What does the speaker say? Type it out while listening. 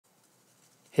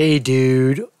Hey,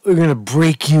 dude, we're going to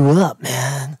break you up,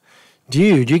 man.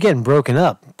 Dude, you're getting broken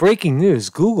up. Breaking news,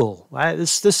 Google. Right?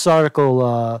 This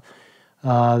article,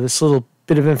 this little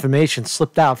bit of information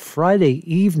slipped out Friday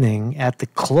evening at the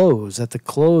close of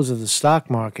the stock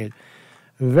market.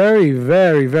 Very,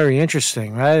 very, very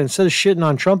interesting, right? Instead of shitting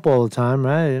on Trump all the time,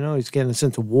 right? You know, he's getting us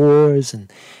into wars and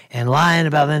lying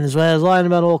about Venezuela, lying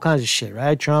about all kinds of shit,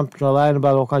 right? Trump lying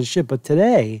about all kinds of shit. But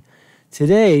today,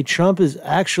 Trump is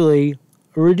actually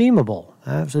redeemable.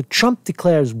 So Trump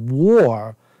declares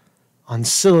war on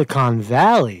Silicon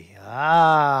Valley.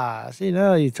 See,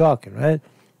 now you're talking, right?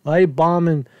 Why are you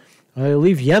bombing?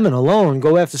 Leave Yemen alone.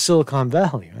 Go after Silicon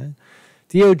Valley, right?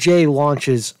 DoJ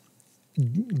launches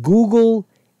Google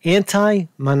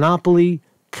anti-monopoly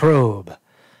probe.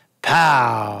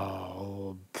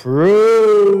 Pow! Probe.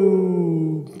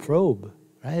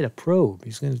 Right? A probe.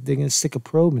 They're gonna stick a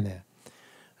probe in there.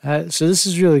 So this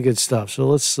is really good stuff. So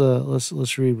let's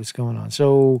read what's going on.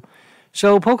 So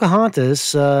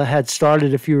Pocahontas had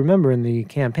started, if you remember, in the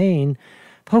campaign.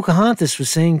 Pocahontas was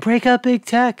saying, "Break up big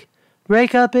tech,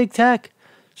 break up big tech."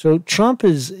 So Trump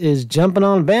is jumping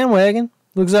on a bandwagon.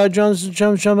 Looks like Trump's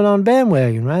jumping on a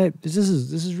bandwagon, right? This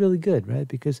is really good, right?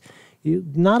 Because you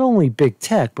not only big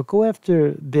tech, but go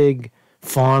after big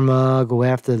pharma, go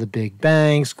after the big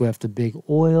banks, go after big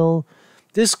oil.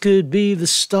 This could be the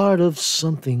start of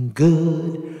something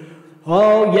good.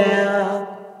 Oh, yeah.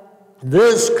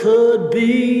 This could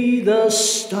be the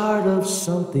start of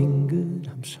something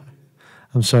good.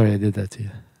 I'm sorry I did that to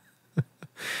you.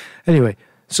 Anyway,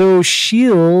 so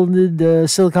shielded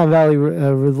Silicon Valley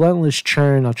relentless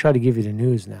churn. I'll try to give you the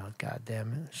news now. God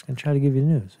damn it. I'm just going to try to give you the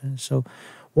news. So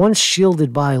once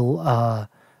shielded by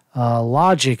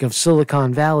logic of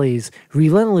Silicon Valley's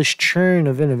relentless churn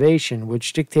of innovation,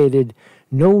 which dictated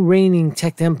no reigning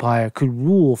tech empire could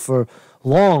rule for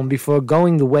long before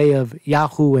going the way of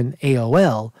Yahoo and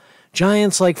AOL,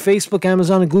 giants like Facebook,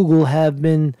 Amazon, and Google have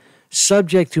been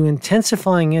subject to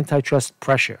intensifying antitrust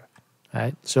pressure.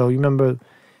 Right? So you remember,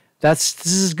 this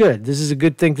is good. This is a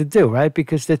good thing to do, right?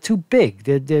 Because they're too big.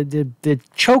 They're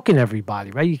choking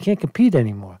everybody, right? You can't compete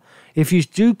anymore. If you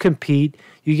do compete,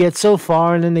 you get so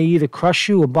far, and then they either crush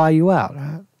you or buy you out.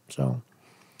 Right? So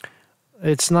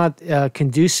it's not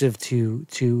conducive to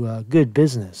good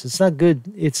business. It's not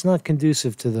good. It's not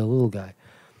conducive to the little guy.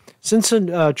 Since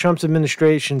Trump's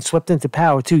administration swept into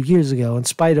power 2 years ago, in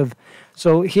spite of,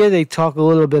 so here they talk a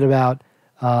little bit about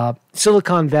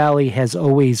Silicon Valley has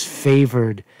always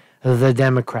favored the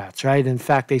Democrats, right? In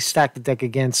fact, they stacked the deck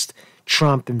against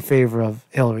Trump in favor of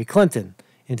Hillary Clinton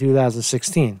in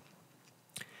 2016.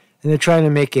 And they're trying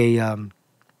to make a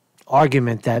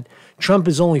argument that Trump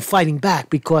is only fighting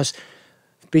back because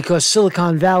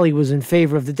Silicon Valley was in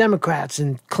favor of the Democrats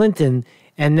and Clinton,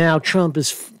 and now Trump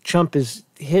is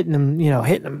hitting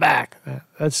them back.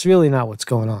 That's really not what's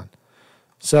going on.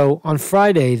 So on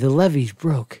Friday, the levees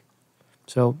broke.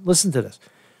 So listen to this.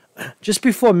 Just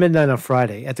before midnight on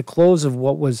Friday, at the close of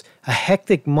what was a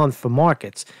hectic month for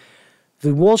markets,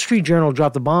 the Wall Street Journal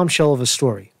dropped a bombshell of a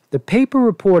story. The paper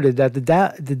reported that the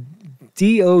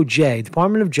DoJ,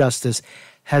 Department of Justice,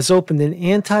 has opened an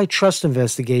antitrust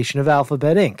investigation of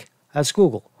Alphabet Inc., that's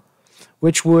Google,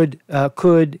 which could,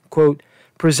 quote,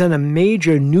 present a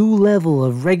major new level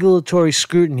of regulatory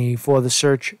scrutiny for the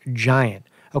search giant,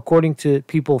 according to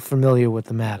people familiar with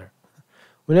the matter.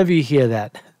 Whenever you hear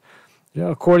that,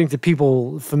 according to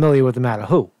people familiar with the matter,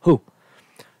 who?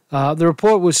 The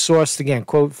report was sourced, again,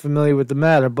 quote, familiar with the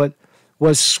matter, but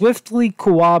was swiftly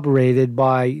corroborated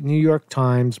by New York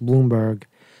Times, Bloomberg,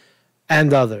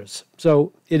 and others.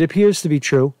 So it appears to be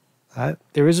true.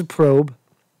 There is a probe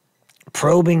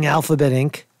probing Alphabet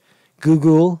Inc.,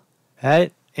 Google,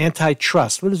 right?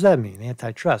 Antitrust. What does that mean,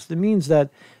 antitrust? It means that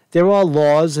there are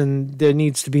laws and there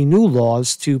needs to be new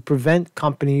laws to prevent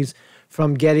companies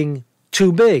from getting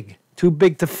too big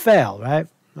to fail, right?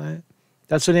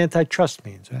 That's what antitrust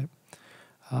means, right?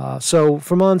 So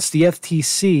for months, the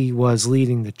FTC was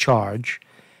leading the charge,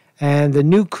 and a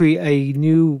new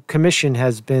commission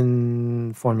has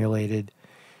been formulated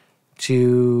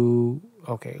to.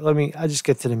 Okay, I just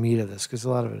get to the meat of this because a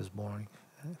lot of it is boring.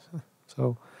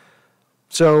 So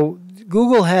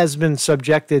Google has been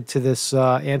subjected to this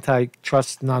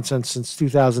antitrust nonsense since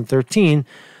 2013.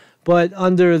 But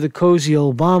under the cozy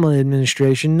Obama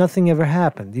administration, nothing ever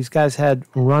happened. These guys had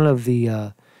run of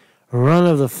the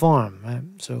farm. Right?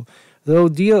 So, though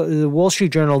the Wall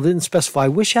Street Journal didn't specify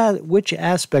which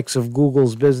aspects of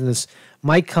Google's business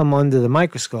might come under the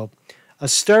microscope, a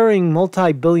stirring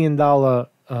multi-billion-dollar,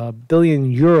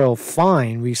 billion-euro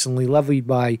fine recently levied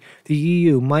by the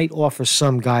EU might offer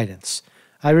some guidance.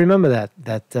 I remember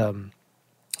that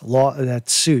that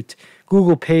suit.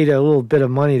 Google paid a little bit of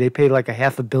money. They paid like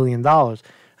 $500 million.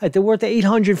 Right, they're worth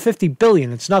 $850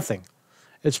 billion. It's nothing.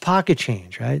 It's pocket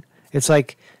change, right? It's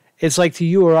like to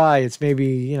you or I, it's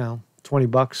maybe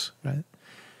 $20, right?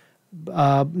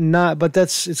 But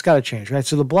it's got to change, right?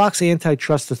 So the bloc's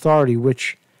antitrust authority,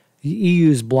 which the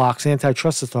EU's bloc's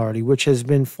antitrust authority, which has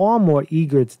been far more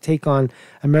eager to take on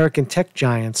American tech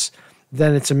giants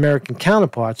than its American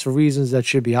counterparts for reasons that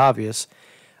should be obvious,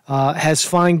 has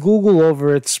fined Google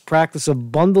over its practice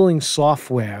of bundling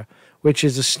software, which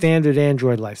is a standard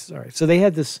Android license. All right, so they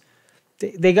had this.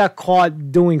 They got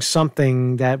caught doing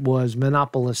something that was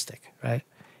monopolistic, right?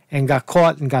 And got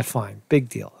caught and got fined. Big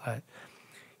deal. All right.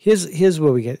 Here's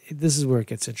where this is where it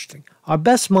gets interesting. Our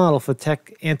best model for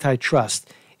tech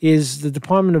antitrust is the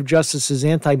Department of Justice's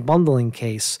anti-bundling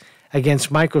case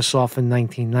against Microsoft in the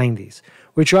 1990s,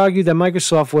 which argued that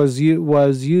Microsoft was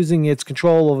using its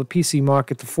control over the PC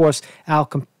market to force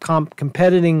out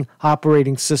competing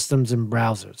operating systems and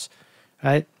browsers,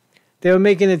 right? They were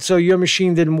making it so your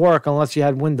machine didn't work unless you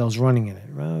had Windows running in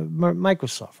it.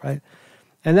 Microsoft, right?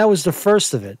 And that was the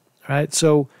first of it, right?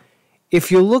 So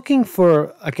if you're looking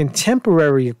for a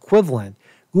contemporary equivalent,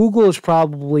 Google is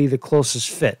probably the closest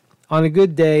fit. On a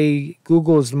good day,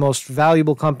 Google is the most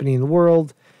valuable company in the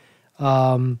world.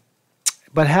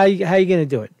 But how you going to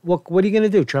do it? What are you going to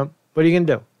do, Trump? What are you going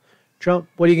to do? Trump,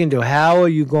 what are you going to do? How are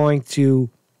you going to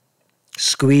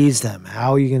squeeze them?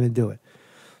 How are you going to do it?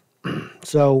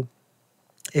 So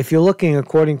if you're looking,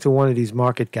 according to one of these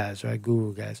market guys, right,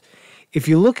 Google guys, if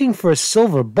you're looking for a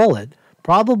silver bullet,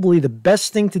 probably the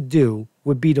best thing to do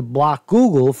would be to block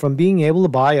Google from being able to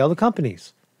buy other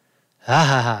companies.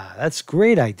 That's a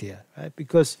great idea, right?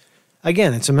 Because,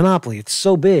 again, it's a monopoly. It's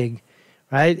so big,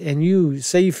 right? And you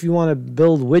say if you want to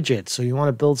build widgets or you want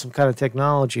to build some kind of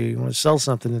technology, or you want to sell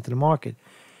something into the market,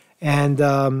 and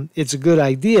it's a good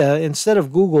idea. Instead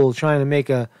of Google trying to make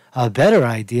a better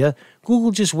idea,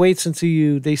 Google just waits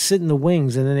until they sit in the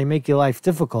wings and then they make your life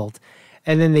difficult,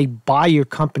 and then they buy your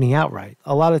company outright.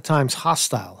 A lot of times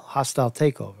hostile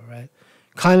takeover, right?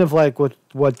 Kind of like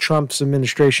what Trump's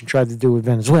administration tried to do with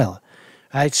Venezuela.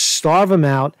 Right? Starve them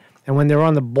out, and when they're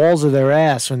on the balls of their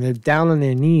ass, when they're down on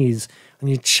their knees, when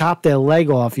you chop their leg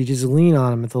off, you just lean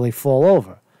on them until they fall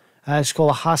over. It's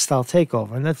called a hostile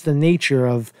takeover, and that's the nature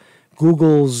of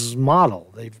Google's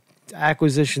model. They've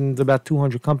acquisitioned about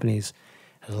 200 companies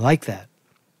like that.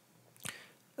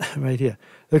 Right here.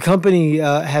 The company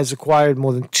has acquired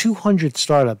more than 200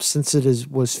 startups since it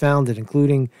was founded,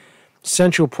 including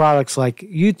central products like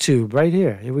YouTube, right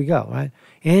here. Here we go, right?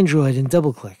 Android and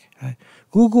DoubleClick, right?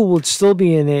 Google would still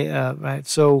be in right?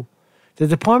 So the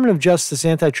Department of Justice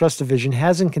Antitrust Division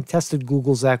hasn't contested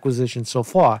Google's acquisition so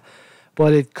far,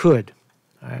 but it could,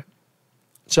 all right?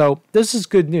 So this is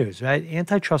good news, right?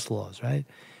 Antitrust laws, right?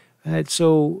 Right,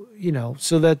 so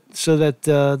so that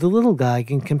the little guy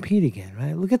can compete again,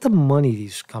 right? Look at the money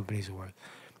these companies are worth.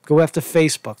 Go after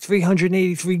Facebook,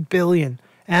 $383 billion.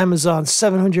 Amazon,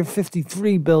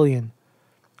 $753 billion.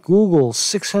 Google,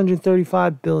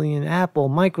 $635 billion. Apple,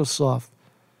 Microsoft.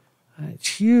 Right,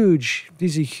 it's huge.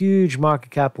 These are huge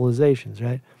market capitalizations,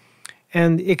 right?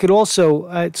 And it could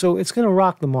also, so it's going to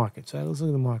rock the markets, right? Let's look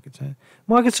at the markets, right?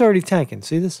 Market's already tanking.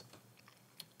 See this?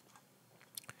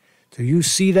 So you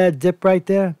see that dip right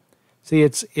there? See,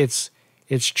 it's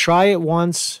try it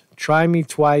once, try me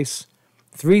twice,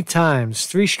 3 times,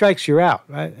 3 strikes, you're out,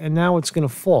 right? And now it's going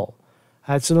to fall.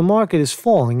 Right, so the market is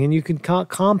falling, and you can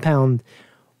compound.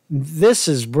 This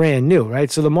is brand new, right?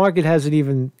 So the market hasn't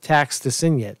even taxed this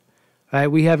in yet, right?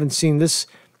 We haven't seen this.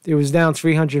 It was down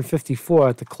 354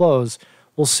 at the close.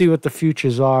 We'll see what the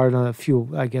futures are in a few,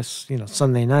 I guess,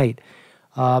 Sunday night.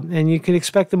 And you can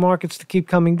expect the markets to keep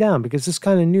coming down because this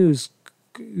kind of news,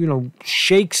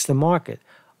 shakes the market.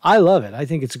 I love it. I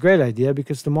think it's a great idea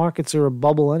because the markets are a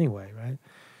bubble anyway, right?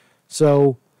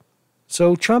 So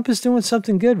Trump is doing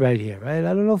something good right here, right?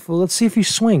 I don't know let's see if he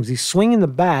swings. He's swinging the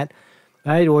bat,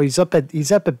 right? Or he's up at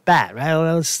bat, right?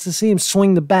 Let's see him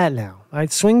swing the bat now,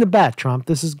 right? Swing the bat, Trump.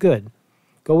 This is good.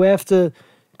 Go after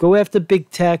big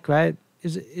tech, right?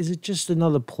 Is it just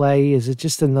another play? Is it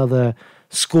just another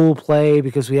school play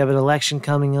because we have an election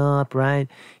coming up, right?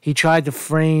 He tried to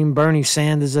frame Bernie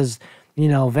Sanders as,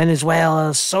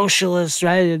 Venezuela socialist,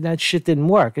 right? That shit didn't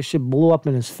work. That shit blew up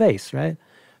in his face, right?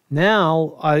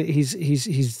 Now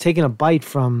he's taking a bite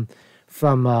from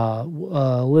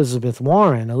Elizabeth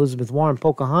Warren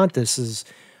Pocahontas's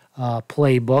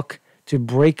playbook to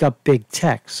break up big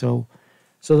tech. So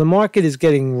the market is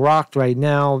getting rocked right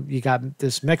now. You got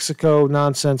this Mexico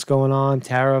nonsense going on,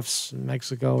 tariffs in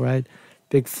Mexico, right?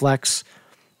 Big flex,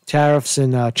 tariffs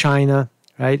in China,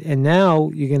 right? And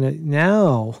now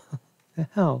now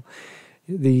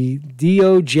the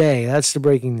DoJ, that's the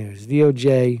breaking news.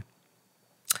 DoJ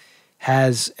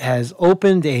has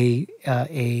opened a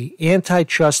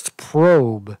antitrust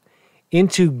probe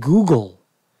into Google,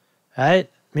 right?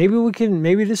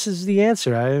 Maybe this is the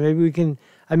answer. Right? Maybe we can.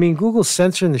 I mean, Google's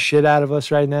censoring the shit out of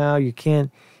us right now. You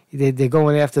can't. They're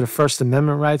going after the First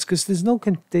Amendment rights because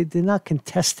they're not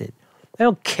contested. They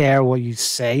don't care what you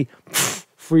say.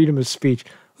 Freedom of speech.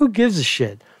 Who gives a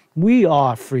shit? We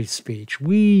are free speech.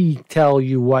 We tell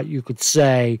you what you could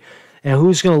say, and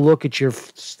who's going to look at your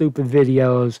stupid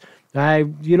videos.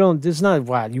 There's not,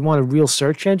 what, you want a real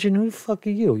search engine? Who the fuck are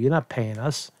you? You're not paying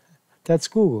us. That's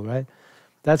Google, right?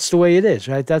 That's the way it is,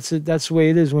 right? That's the way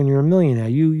it is when you're a millionaire.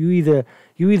 You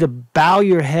either bow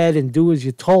your head and do as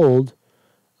you're told,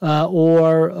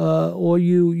 or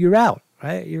you're out,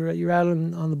 right? You're out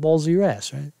on the balls of your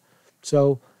ass, right?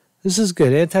 So this is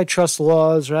good. Antitrust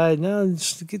laws, right? No,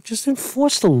 just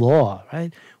enforce the law,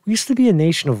 right? We used to be a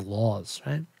nation of laws,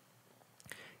 right?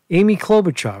 Amy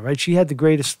Klobuchar, right? She had the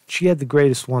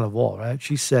greatest one of all, right?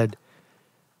 She said,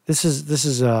 "This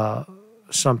is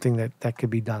something that could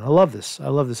be done." I love this. I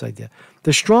love this idea.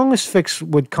 The strongest fix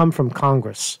would come from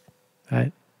Congress,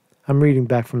 right? I'm reading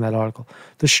back from that article.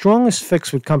 The strongest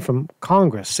fix would come from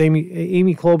Congress.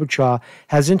 Amy Klobuchar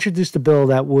has introduced a bill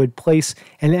that would place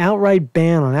an outright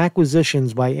ban on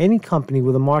acquisitions by any company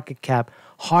with a market cap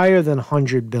higher than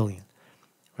 $100 billion,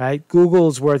 right? Google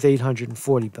is worth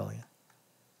 $840 billion.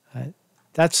 Right?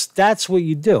 That's what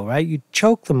you do, right? You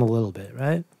choke them a little bit,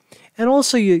 right? And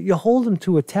also you hold them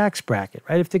to a tax bracket,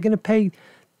 right? If they're going to pay,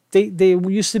 they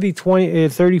used to be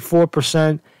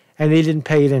 34%, and they didn't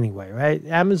pay it anyway, right?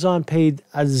 Amazon paid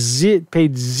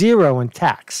zero in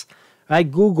tax, right?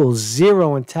 Google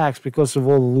zero in tax because of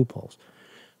all the loopholes.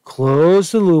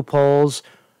 Close the loopholes,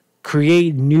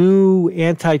 create new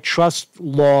antitrust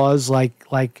laws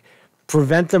like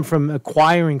prevent them from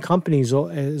acquiring companies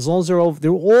as long as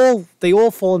they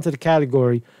all fall into the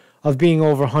category of being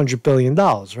over $100 billion,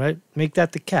 right? Make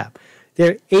that the cap.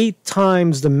 They're 8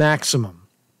 times the maximum.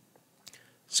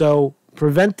 So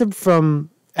prevent them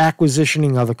from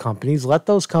acquisitioning other companies. Let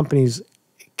those companies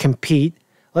compete.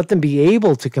 Let them be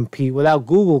able to compete without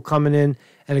Google coming in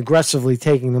and aggressively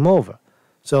taking them over.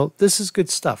 So this is good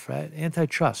stuff, right?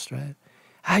 Antitrust, right?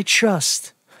 I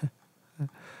trust.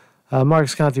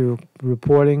 Marcus Conte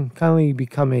reporting. Kindly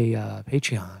become a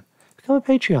Patreon. Become a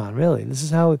Patreon, really. This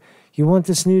is how you want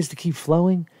this news to keep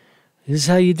flowing. This is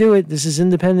how you do it. This is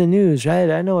independent news,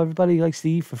 right? I know everybody likes to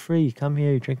eat for free. You come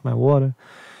here, you drink my water,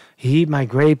 you eat my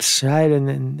grapes, right?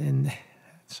 And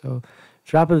so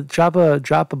drop a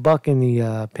buck in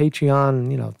the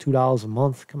Patreon. $2 a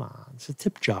month. Come on, it's a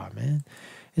tip jar, man.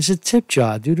 It's a tip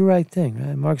jar. Do the right thing,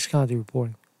 right? Marcus Conte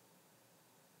reporting.